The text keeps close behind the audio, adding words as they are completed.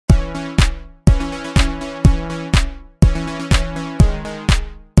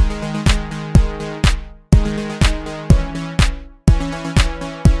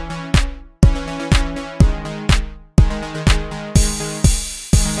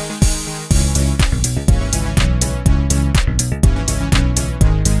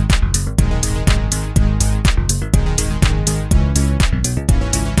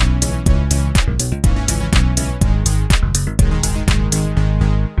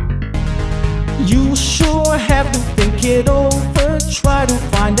You sure have to think it over, try to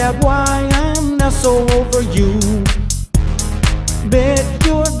find out why I'm not so over you. Bet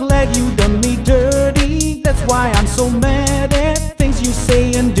you're glad you done me dirty, that's why I'm so mad at things you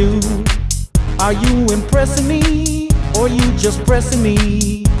say and do. Are you impressing me, or you just pressing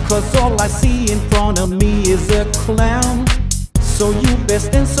me? Cause all I see in front of me is a clown. So you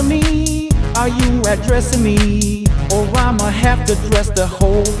best answer me, are you addressing me? Or I'ma have to dress the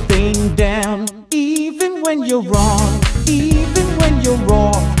whole thing down. Even when you're wrong, even when you're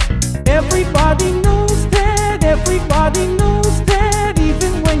wrong, everybody knows that, everybody knows that.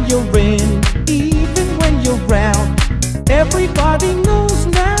 Even when you're in, even when you're out, everybody knows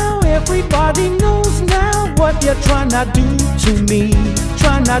now, everybody knows now. What you're trying to do to me,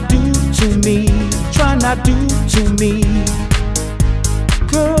 trying to do to me, trying to do to me.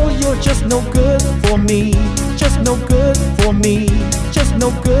 Girl, you're just no good for me, just no good for me, just no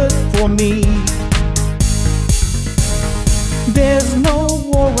good for me. There's no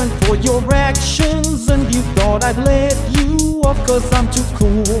warrant for your actions, and you thought I'd let you off cause I'm too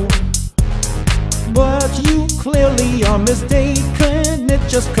cool. But you clearly are mistaken, it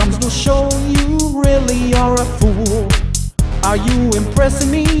just comes to show you really are a fool. Are you impressing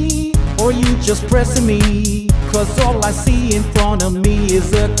me, or you just pressing me? Cause all I see in front of me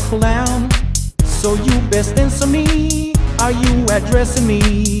is a clown. So you best answer me, are you addressing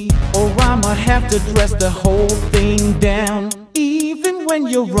me? Or I'ma have to dress the whole thing down. Even when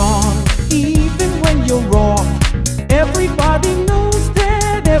you're wrong, even when you're wrong, everybody knows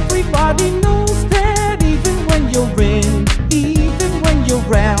that, everybody knows that. Even when you're in, even when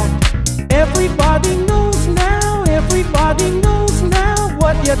you're out, everybody knows now, everybody knows now.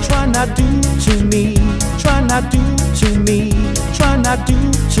 What you're trying to do to me, trying to do to me, trying to do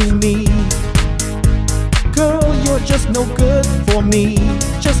to me. Girl, you're just no good for me,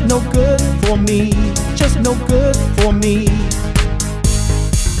 just no good for me, just no good for me.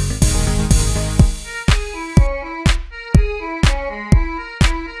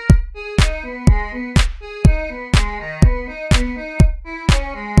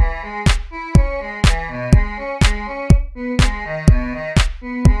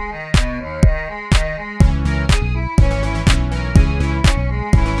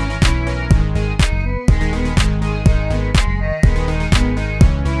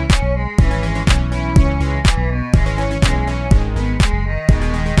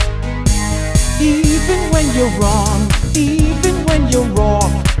 Even when you're wrong, even when you're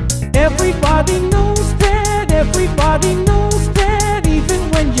wrong, everybody knows that, everybody knows that. Even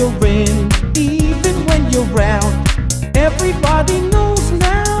when you're in, even when you're out, everybody knows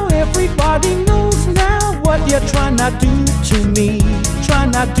now, everybody knows now. What you're trying to do to me,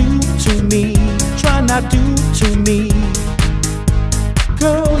 trying to do to me, trying to do to me.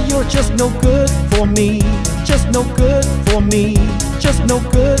 Girl, you're just no good for me, just no good for me, just no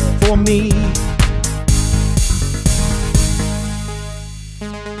good for me.